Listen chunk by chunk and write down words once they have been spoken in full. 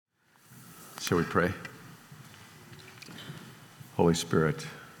Shall we pray? Holy Spirit,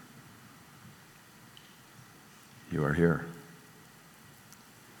 you are here.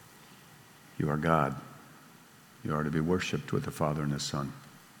 You are God. You are to be worshiped with the Father and the Son.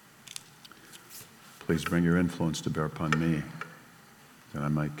 Please bring your influence to bear upon me, that I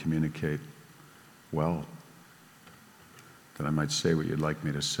might communicate well, that I might say what you'd like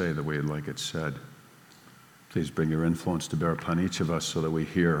me to say the way you'd like it said. Please bring your influence to bear upon each of us so that we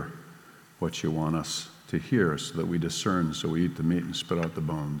hear what you want us to hear, so that we discern, so we eat the meat and spit out the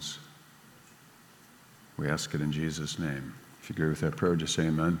bones. We ask it in Jesus' name. If you agree with that prayer, just say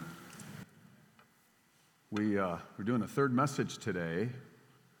amen. We're doing a third message today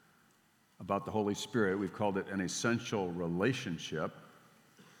about the Holy Spirit. We've called it an essential relationship.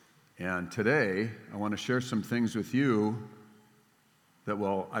 And today, I want to share some things with you that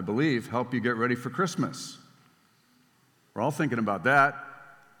will, I believe, help you get ready for Christmas. We're all thinking about that.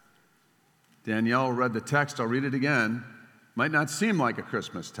 Danielle read the text. I'll read it again. Might not seem like a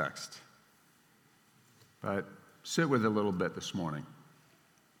Christmas text, but sit with it a little bit this morning.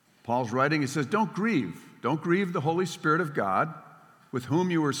 Paul's writing, he says, don't grieve. Don't grieve the Holy Spirit of God, with whom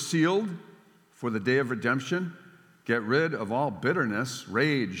you were sealed for the day of redemption. Get rid of all bitterness,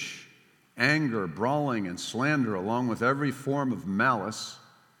 rage, anger, brawling, and slander, along with every form of malice.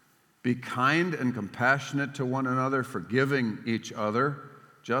 Be kind and compassionate to one another, forgiving each other,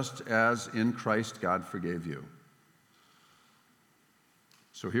 just as in Christ God forgave you.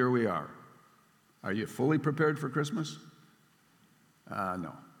 So here we are. Are you fully prepared for Christmas?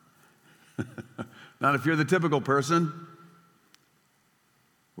 No. Not if you're the typical person.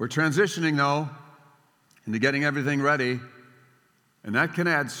 We're transitioning, though, into getting everything ready, and that can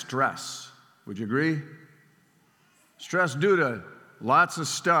add stress. Would you agree? Stress due to lots of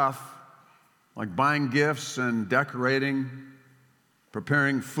stuff, like buying gifts and decorating,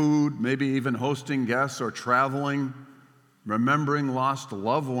 preparing food, maybe even hosting guests or traveling, remembering lost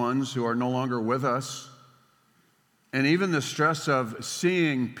loved ones who are no longer with us, and even the stress of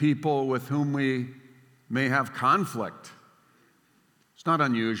seeing people with whom we may have conflict. It's not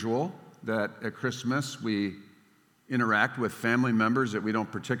unusual that at Christmas we interact with family members that we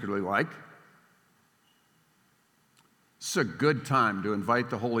don't particularly like. It's a good time to invite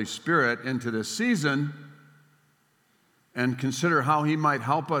the Holy Spirit into this season and consider how he might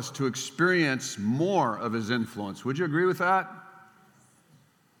help us to experience more of his influence. Would you agree with that?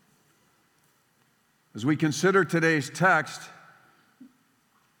 As we consider today's text,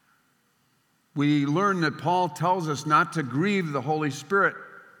 we learn that Paul tells us not to grieve the Holy Spirit.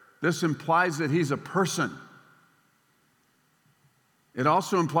 This implies that he's a person. It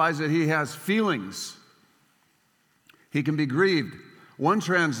also implies that he has feelings. He can be grieved. One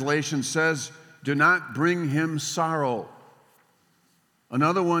translation says, do not bring him sorrow.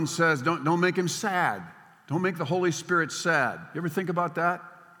 Another one says, don't make him sad. Don't make the Holy Spirit sad. You ever think about that?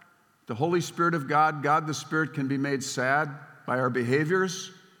 The Holy Spirit of God, God the Spirit, can be made sad by our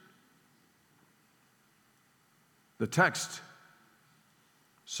behaviors. The text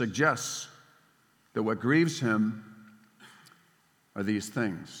suggests that what grieves him are these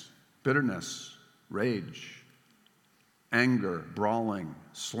things: bitterness, rage, anger, brawling,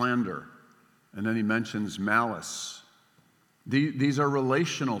 slander, and then he mentions malice. These are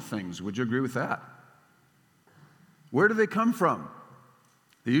relational things. Would you agree with that? Where do they come from?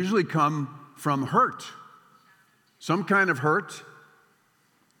 They usually come from hurt, some kind of hurt,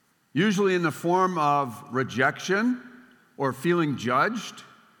 usually in the form of rejection or feeling judged,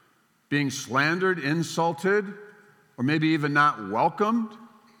 being slandered, insulted, or maybe even not welcomed.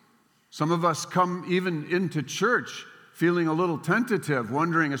 Some of us come even into church feeling a little tentative,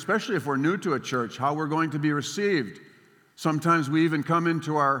 wondering, especially if we're new to a church, how we're going to be received. Sometimes we even come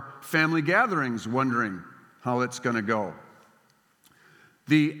into our family gatherings wondering how it's going to go.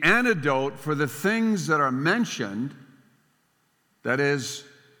 The antidote for the things that are mentioned, that is,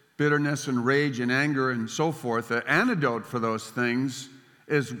 bitterness and rage and anger and so forth, the antidote for those things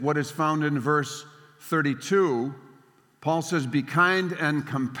is what is found in verse 32. Paul says, be kind and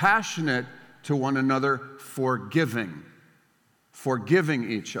compassionate to one another, forgiving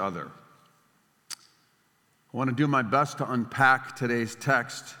each other. I want to do my best to unpack today's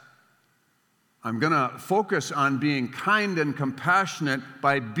text. I'm going to focus on being kind and compassionate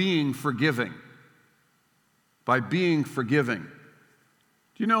by being forgiving. By being forgiving. Do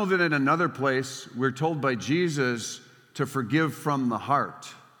you know that in another place, we're told by Jesus to forgive from the heart,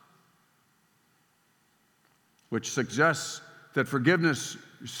 which suggests that forgiveness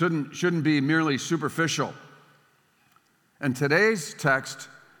shouldn't be merely superficial. And today's text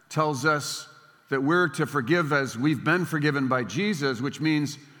tells us that we're to forgive as we've been forgiven by Jesus, which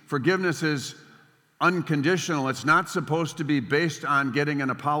means forgiveness is unconditional. It's not supposed to be based on getting an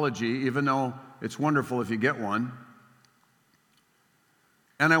apology, even though it's wonderful if you get one.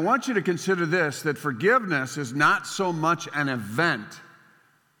 And I want you to consider this, that forgiveness is not so much an event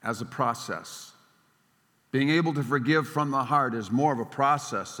as a process. Being able to forgive from the heart is more of a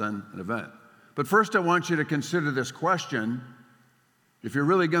process than an event. But first I want you to consider this question. If you're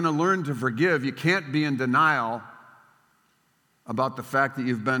really going to learn to forgive, you can't be in denial about the fact that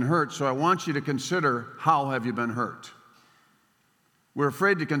you've been hurt. So I want you to consider, how have you been hurt? We're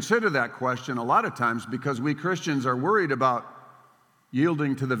afraid to consider that question a lot of times because we Christians are worried about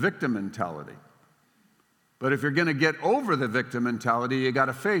yielding to the victim mentality. But if you're going to get over the victim mentality, you got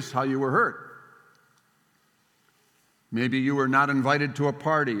to face how you were hurt. Maybe you were not invited to a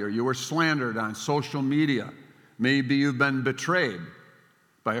party, or you were slandered on social media. Maybe you've been betrayed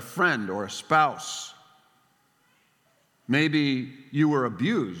by a friend or a spouse. Maybe you were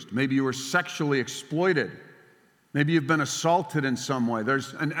abused. Maybe you were sexually exploited. Maybe you've been assaulted in some way.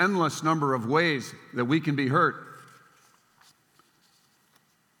 There's an endless number of ways that we can be hurt.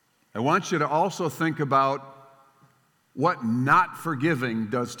 I want you to also think about what not forgiving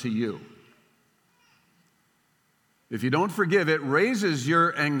does to you. If you don't forgive, it raises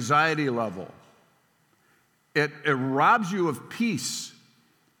your anxiety level. It robs you of peace.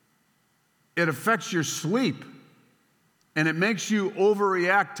 It affects your sleep. And it makes you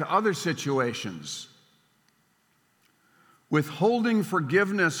overreact to other situations. Withholding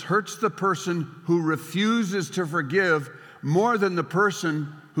forgiveness hurts the person who refuses to forgive more than the person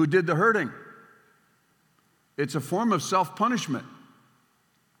who did the hurting. It's a form of self-punishment.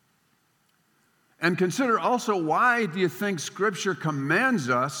 And consider also, why do you think Scripture commands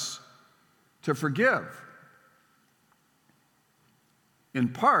us to forgive? In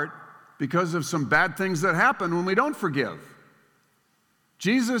part, because of some bad things that happen when we don't forgive.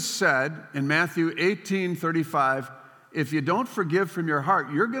 Jesus said in Matthew 18:35, if you don't forgive from your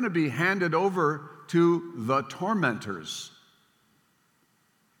heart, you're going to be handed over to the tormentors.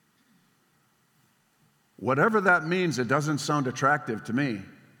 Whatever that means, it doesn't sound attractive to me.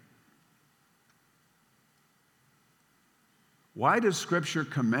 Why does Scripture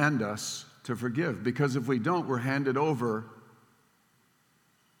command us to forgive? Because if we don't, we're handed over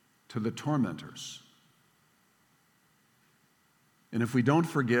to the tormentors. And if we don't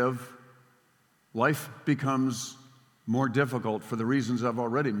forgive, life becomes more difficult for the reasons I've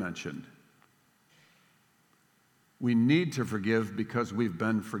already mentioned. We need to forgive because we've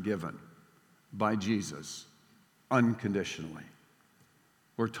been forgiven by Jesus unconditionally.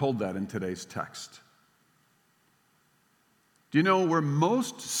 We're told that in today's text. Do you know we're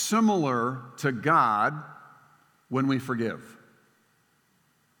most similar to God when we forgive?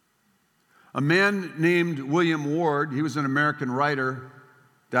 A man named William Ward, he was an American writer,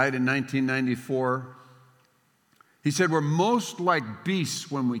 died in 1994. He said, we're most like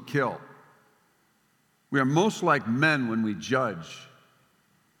beasts when we kill. We are most like men when we judge.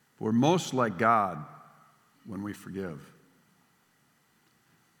 We're most like God when we forgive.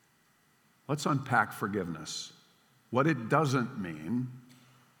 Let's unpack forgiveness. What it doesn't mean,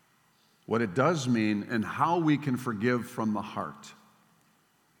 what it does mean, and how we can forgive from the heart.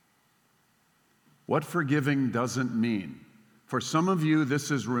 What forgiving doesn't mean. For some of you,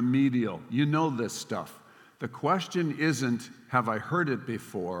 this is remedial. You know this stuff. The question isn't, have I heard it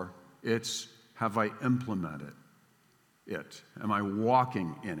before? It's, have I implemented it? Am I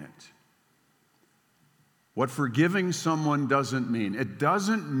walking in it? What forgiving someone doesn't mean. It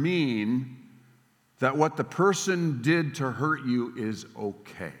doesn't mean that what the person did to hurt you is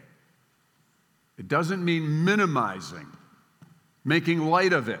okay. It doesn't mean minimizing, making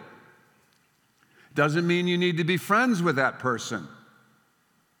light of it. It doesn't mean you need to be friends with that person.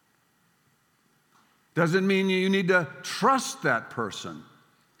 It doesn't mean you need to trust that person.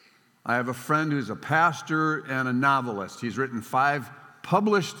 I have a friend who's a pastor and a novelist. He's written 5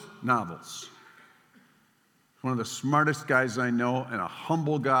 published novels. One of the smartest guys I know, and a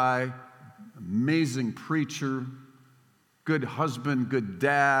humble guy, amazing preacher, good husband, good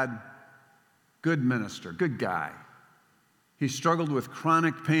dad, good minister, good guy. He struggled with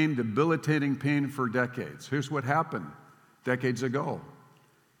chronic pain, debilitating pain for decades. Here's what happened decades ago.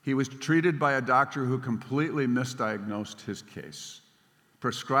 He was treated by a doctor who completely misdiagnosed his case,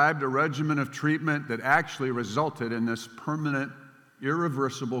 prescribed a regimen of treatment that actually resulted in this permanent,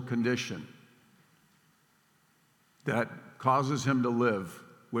 irreversible condition that causes him to live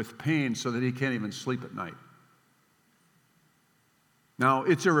with pain so that he can't even sleep at night. Now,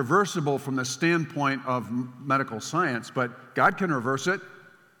 it's irreversible from the standpoint of medical science, but God can reverse it.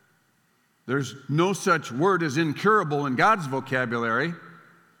 There's no such word as incurable in God's vocabulary.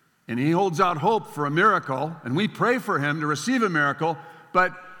 and he holds out hope for a miracle, and we pray for him to receive a miracle,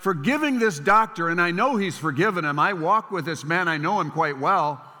 but forgiving this doctor, and I know he's forgiven him. I walk with this man. I know him quite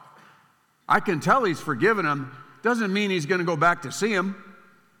well. I can tell he's forgiven him. Doesn't mean he's going to go back to see him.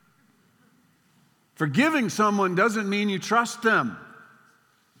 Forgiving someone doesn't mean you trust them.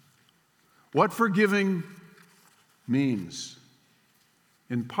 What forgiving means,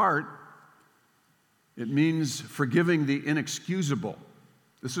 in part, it means forgiving the inexcusable.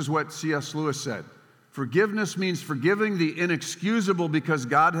 This is what C.S. Lewis said. Forgiveness means forgiving the inexcusable because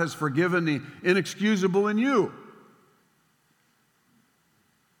God has forgiven the inexcusable in you.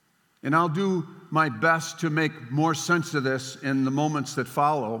 And I'll do my best to make more sense of this in the moments that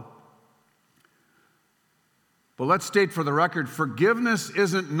follow. But let's state for the record, forgiveness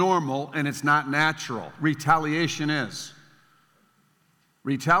isn't normal and it's not natural. Retaliation is.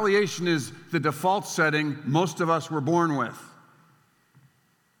 Retaliation is the default setting most of us were born with.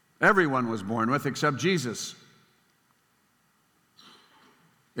 Everyone was born with except Jesus.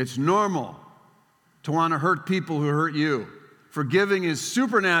 It's normal to want to hurt people who hurt you. Forgiving is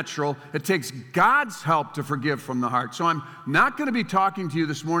supernatural. It takes God's help to forgive from the heart. So I'm not going to be talking to you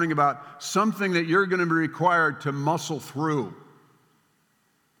this morning about something that you're going to be required to muscle through.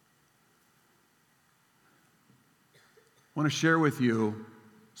 I want to share with you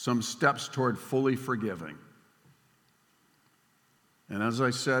some steps toward fully forgiving. And as I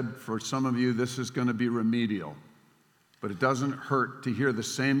said, for some of you, this is going to be remedial. But it doesn't hurt to hear the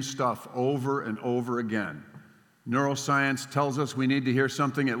same stuff over and over again. Neuroscience tells us we need to hear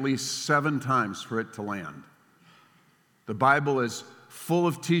something at least 7 times for it to land. The Bible is full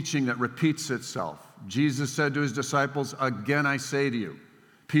of teaching that repeats itself. Jesus said to his disciples, "Again I say to you."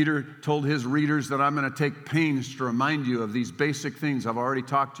 Peter told his readers that I'm going to take pains to remind you of these basic things I've already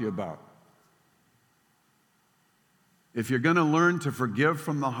talked to you about. If you're going to learn to forgive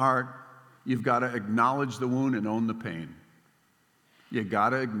from the heart, you've got to acknowledge the wound and own the pain. You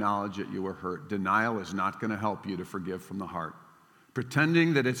got to acknowledge that you were hurt. Denial is not going to help you to forgive from the heart.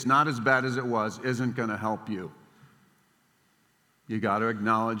 Pretending that it's not as bad as it was isn't going to help you. You got to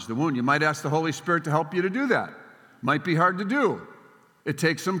acknowledge the wound. You might ask the Holy Spirit to help you to do that. Might be hard to do. It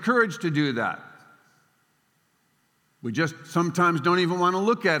takes some courage to do that. We just sometimes don't even want to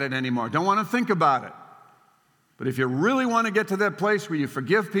look at it anymore, don't want to think about it. But if you really want to get to that place where you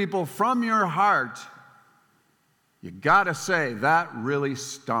forgive people from your heart, you got to say, that really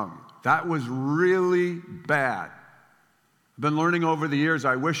stung. That was really bad. I've been learning over the years,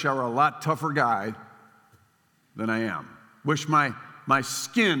 I wish I were a lot tougher guy than I am. Wish my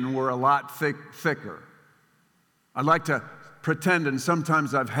skin were a lot thicker. I'd like to pretend, and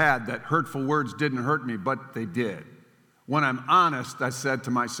sometimes I've had, that hurtful words didn't hurt me, but they did. When I'm honest, I said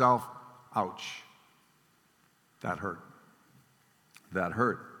to myself, ouch. That hurt. That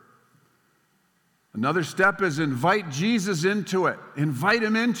hurt. Another step is invite Jesus into it. Invite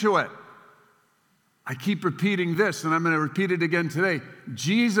him into it. I keep repeating this, and I'm going to repeat it again today.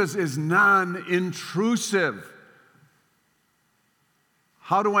 Jesus is non-intrusive.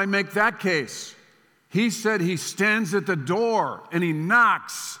 How do I make that case? He said he stands at the door and he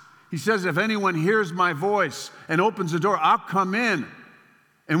knocks. He says, if anyone hears my voice and opens the door, I'll come in.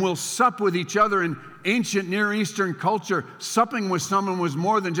 And we'll sup with each other. In ancient Near Eastern culture, supping with someone was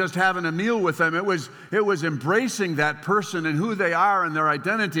more than just having a meal with them. It was embracing that person and who they are and their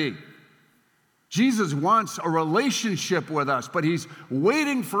identity. Jesus wants a relationship with us, but he's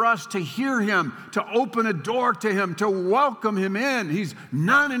waiting for us to hear him, to open a door to him, to welcome him in. He's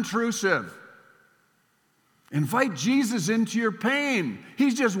non-intrusive. Invite Jesus into your pain.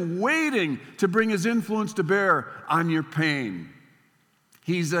 He's just waiting to bring his influence to bear on your pain.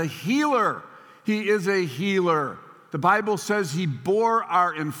 He's a healer. He is a healer. The Bible says he bore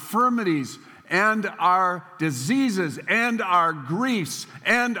our infirmities and our diseases and our griefs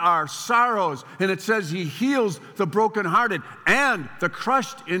and our sorrows. And it says he heals the brokenhearted and the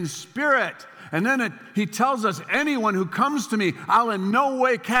crushed in spirit. And then he tells us, anyone who comes to me, I'll in no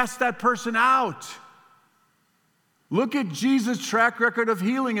way cast that person out. Look at Jesus' track record of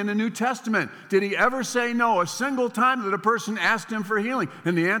healing in the New Testament. Did he ever say no a single time that a person asked him for healing?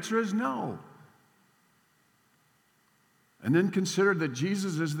 And the answer is no. And then consider that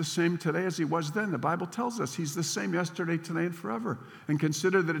Jesus is the same today as he was then. The Bible tells us he's the same yesterday, today, and forever. And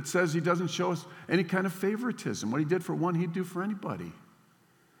consider that it says he doesn't show us any kind of favoritism. What he did for one, he'd do for anybody.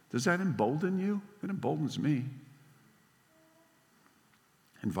 Does that embolden you? It emboldens me.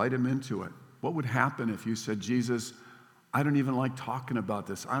 Invite him into it. What would happen if you said, Jesus, I don't even like talking about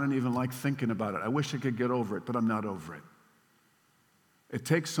this. I don't even like thinking about it. I wish I could get over it, but I'm not over it. It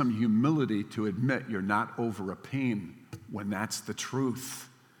takes some humility to admit you're not over a pain when that's the truth.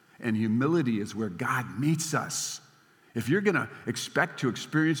 and humility is where God meets us. If you're going to expect to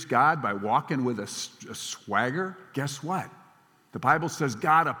experience God by walking with a swagger, guess what? The Bible says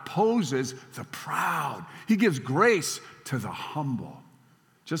God opposes the proud. He gives grace to the humble.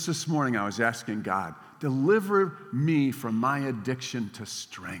 Just this morning, I was asking God, deliver me from my addiction to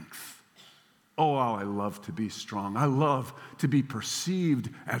strength. Oh, how I love to be strong. I love to be perceived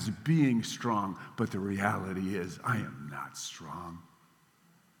as being strong. But the reality is, I am not strong.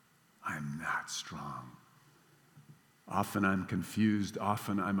 I am not strong. Often I'm confused.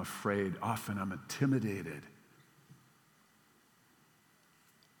 Often I'm afraid. Often I'm intimidated.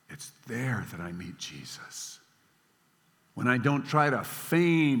 It's there that I meet Jesus. When I don't try to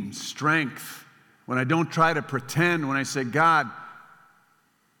feign strength, when I don't try to pretend, when I say, God,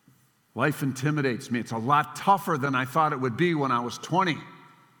 life intimidates me. It's a lot tougher than I thought it would be when I was 20. And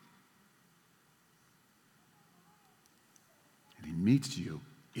he meets you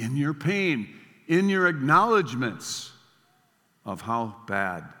in your pain, in your acknowledgments of how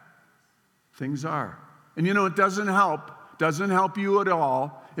bad things are. And you know, it doesn't help you at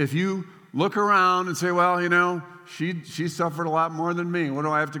all if you look around and say, well, you know, she suffered a lot more than me. What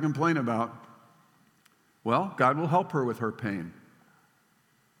do I have to complain about? Well, God will help her with her pain.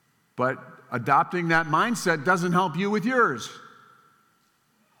 But adopting that mindset doesn't help you with yours.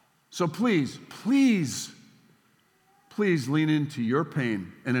 So please lean into your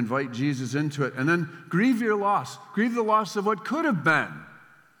pain and invite Jesus into it. And then grieve your loss. Grieve the loss of what could have been.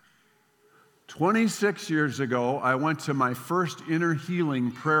 26 years ago, I went to my first inner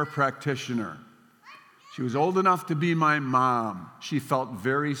healing prayer practitioner. She was old enough to be my mom. She felt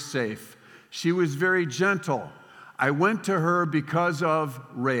very safe. She was very gentle. I went to her because of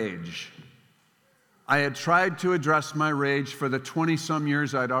rage. I had tried to address my rage for the 20-some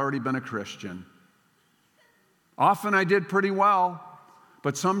years I'd already been a Christian. Often I did pretty well,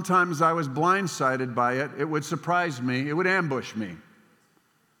 but sometimes I was blindsided by it. It would surprise me. It would ambush me.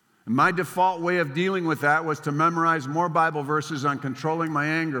 And my default way of dealing with that was to memorize more Bible verses on controlling my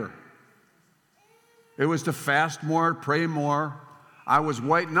anger. It was to fast more, pray more. I was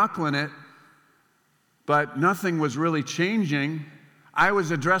white-knuckling it, but nothing was really changing. I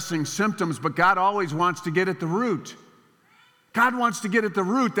was addressing symptoms, but God always wants to get at the root. God wants to get at the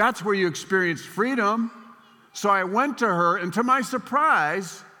root. That's where you experience freedom. So I went to her, and to my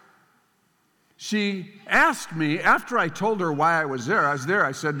surprise, she asked me, after I told her why I was there,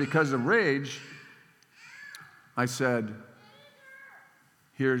 I said, because of rage. I said,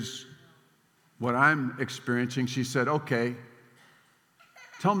 here's what I'm experiencing. She said, okay,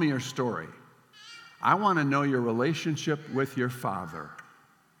 tell me your story. I want to know your relationship with your father.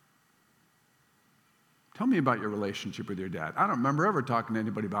 Tell me about your relationship with your dad. I don't remember ever talking to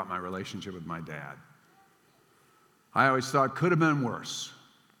anybody about my relationship with my dad. I always thought, could have been worse.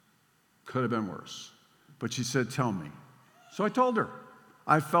 Could have been worse. But she said, tell me. So I told her.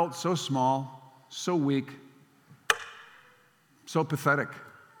 I felt so small, so weak, so pathetic.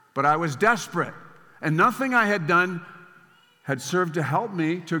 But I was desperate. And nothing I had done had served to help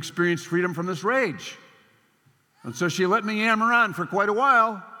me to experience freedom from this rage. And so she let me yammer on for quite a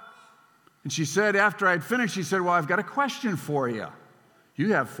while. And she said, after I'd finished, she said, well, I've got a question for you.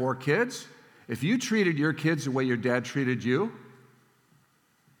 You have 4 kids. If you treated your kids the way your dad treated you,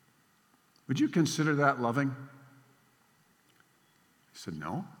 would you consider that loving? I said,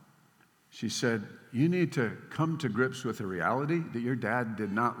 no. She said, you need to come to grips with the reality that your dad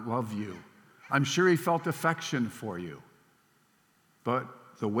did not love you. I'm sure he felt affection for you, but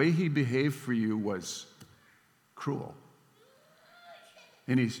the way he behaved for you was cruel.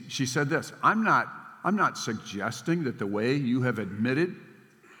 And she said this, I'm not suggesting that the way you have admitted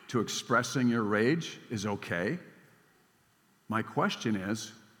to expressing your rage is okay. My question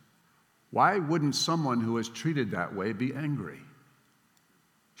is, why wouldn't someone who is treated that way be angry?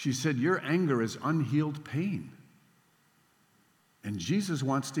 She said, your anger is unhealed pain. And Jesus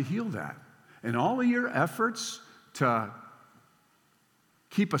wants to heal that. And all of your efforts to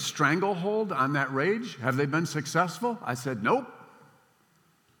keep a stranglehold on that rage, have they been successful? I said, nope.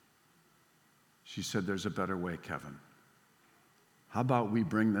 She said, there's a better way, Kevin. How about we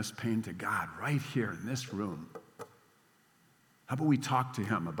bring this pain to God right here in this room? How about we talk to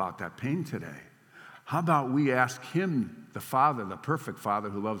him about that pain today? How about we ask him, the Father, the perfect Father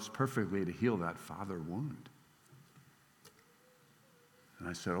who loves perfectly, to heal that father wound? And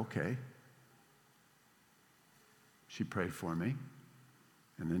I said, okay. She prayed for me,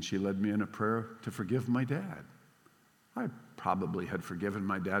 and then she led me in a prayer to forgive my dad. I probably had forgiven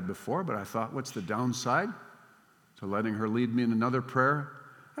my dad before, but I thought, what's the downside to letting her lead me in another prayer?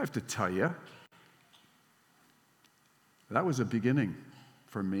 I have to tell you, that was a beginning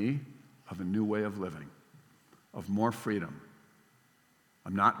for me of a new way of living, of more freedom.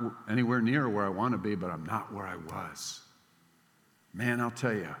 I'm not anywhere near where I want to be, but I'm not where I was. Man, I'll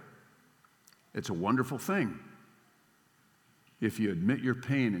tell you, it's a wonderful thing if you admit your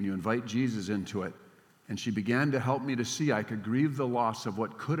pain and you invite Jesus into it. And she began to help me to see I could grieve the loss of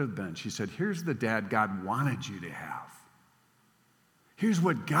what could have been. She said, here's the dad God wanted you to have. Here's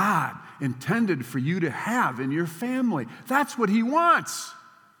what God intended for you to have in your family. That's what he wants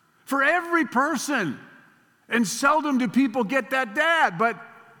for every person. And seldom do people get that dad. But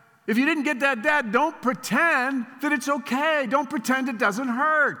if you didn't get that dad, don't pretend that it's okay. Don't pretend it doesn't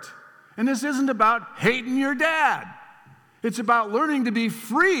hurt. And this isn't about hating your dad. It's about learning to be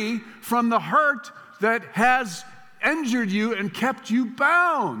free from the hurt that has injured you and kept you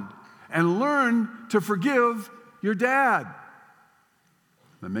bound, and learn to forgive your dad.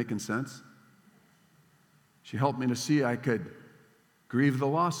 Am I making sense? She helped me to see I could grieve the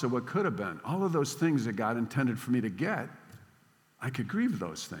loss of what could have been. All of those things that God intended for me to get, I could grieve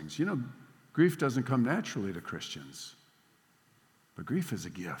those things. You know, grief doesn't come naturally to Christians, but grief is a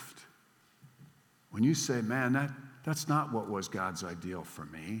gift. When you say, man, that's not what was God's ideal for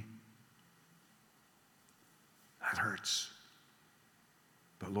me, that hurts.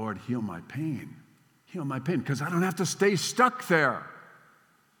 But Lord, heal my pain. Heal my pain, because I don't have to stay stuck there.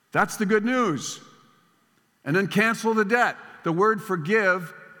 That's the good news. And then cancel the debt. The word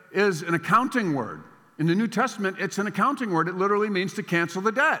forgive is an accounting word. In the New Testament, it's an accounting word. It literally means to cancel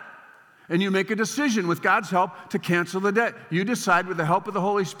the debt. And you make a decision with God's help to cancel the debt. You decide with the help of the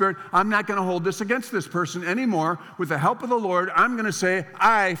Holy Spirit, I'm not going to hold this against this person anymore. With the help of the Lord, I'm going to say,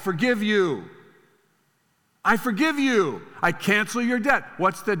 I forgive you. I forgive you. I cancel your debt.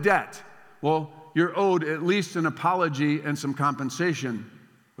 What's the debt? Well, you're owed at least an apology and some compensation,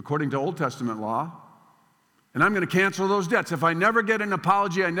 according to Old Testament law. And I'm going to cancel those debts. If I never get an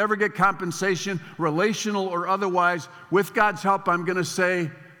apology, I never get compensation, relational or otherwise, with God's help, I'm going to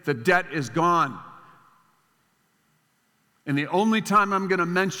say the debt is gone. And the only time I'm going to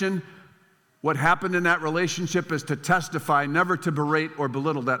mention what happened in that relationship is to testify, never to berate or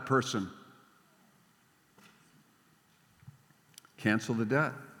belittle that person. Cancel the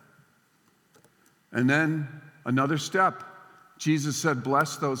debt. And then another step. Jesus said,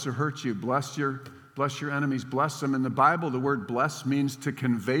 bless those who hurt you. Bless your enemies. Bless them. In the Bible, the word bless means to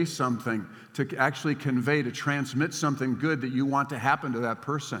convey something, to actually convey, to transmit something good that you want to happen to that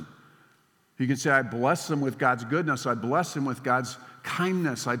person. You can say, I bless them with God's goodness. I bless them with God's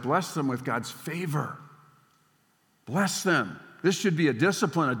kindness. I bless them with God's favor. Bless them. This should be a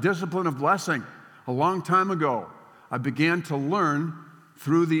discipline of blessing. A long time ago, I began to learn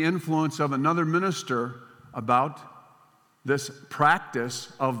through the influence of another minister about this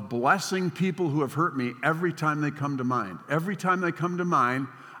practice of blessing people who have hurt me every time they come to mind. Every time they come to mind,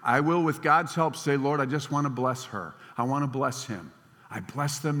 I will, with God's help, say, Lord, I just want to bless her. I want to bless him. I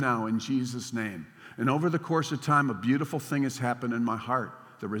bless them now in Jesus' name. And over the course of time, a beautiful thing has happened in my heart.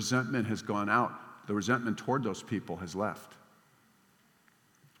 The resentment has gone out. The resentment toward those people has left.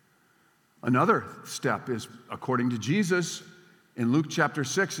 Another step is, according to Jesus, in Luke chapter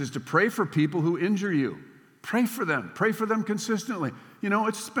 6, is to pray for people who injure you. Pray for them. Pray for them consistently. You know,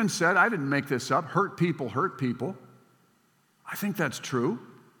 it's been said, I didn't make this up, hurt people hurt people. I think that's true.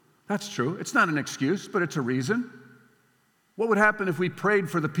 That's true. It's not an excuse, but it's a reason. What would happen if we prayed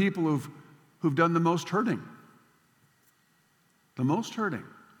for the people who've done the most hurting? The most hurting.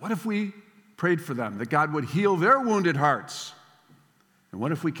 What if we prayed for them, that God would heal their wounded hearts? And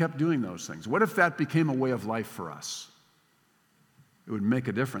what if we kept doing those things? What if that became a way of life for us? It would make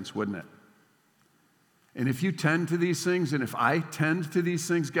a difference, wouldn't it? And if you tend to these things, and if I tend to these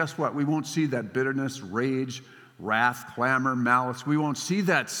things, guess what? We won't see that bitterness, rage, wrath, clamor, malice. We won't see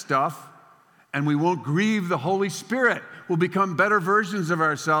that stuff, and we won't grieve the Holy Spirit. We'll become better versions of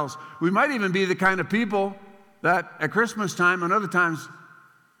ourselves. We might even be the kind of people that at Christmas time and other times,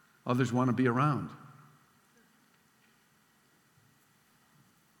 others want to be around.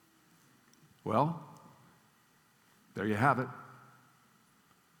 Well, there you have it.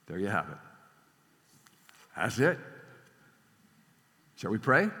 There you have it. That's it. Shall we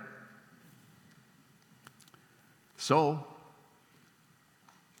pray? So,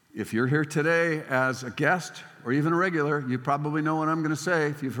 if you're here today as a guest or even a regular, you probably know what I'm going to say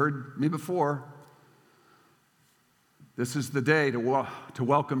if you've heard me before. This is the day to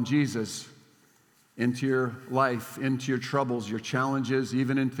welcome Jesus into your life, into your troubles, your challenges,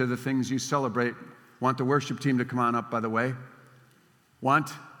 even into the things you celebrate. Want the worship team to come on up, by the way.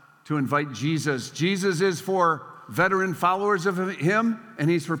 Want to invite Jesus. Jesus is for veteran followers of him, and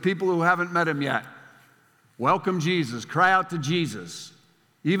he's for people who haven't met him yet. Welcome Jesus. Cry out to Jesus.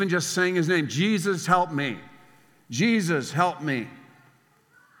 Even just saying his name, Jesus, help me. Jesus, help me.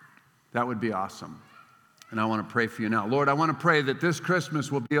 That would be awesome. And I want to pray for you now. Lord, I want to pray that this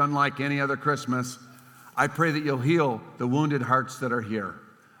Christmas will be unlike any other Christmas. I pray that you'll heal the wounded hearts that are here.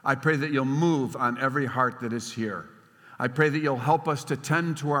 I pray that you'll move on every heart that is here. I pray that you'll help us to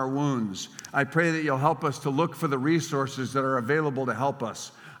tend to our wounds. I pray that you'll help us to look for the resources that are available to help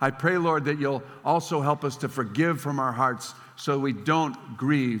us. I pray, Lord, that you'll also help us to forgive from our hearts so we don't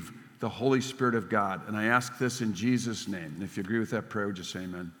grieve the Holy Spirit of God. And I ask this in Jesus' name. And if you agree with that prayer, just say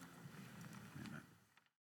amen.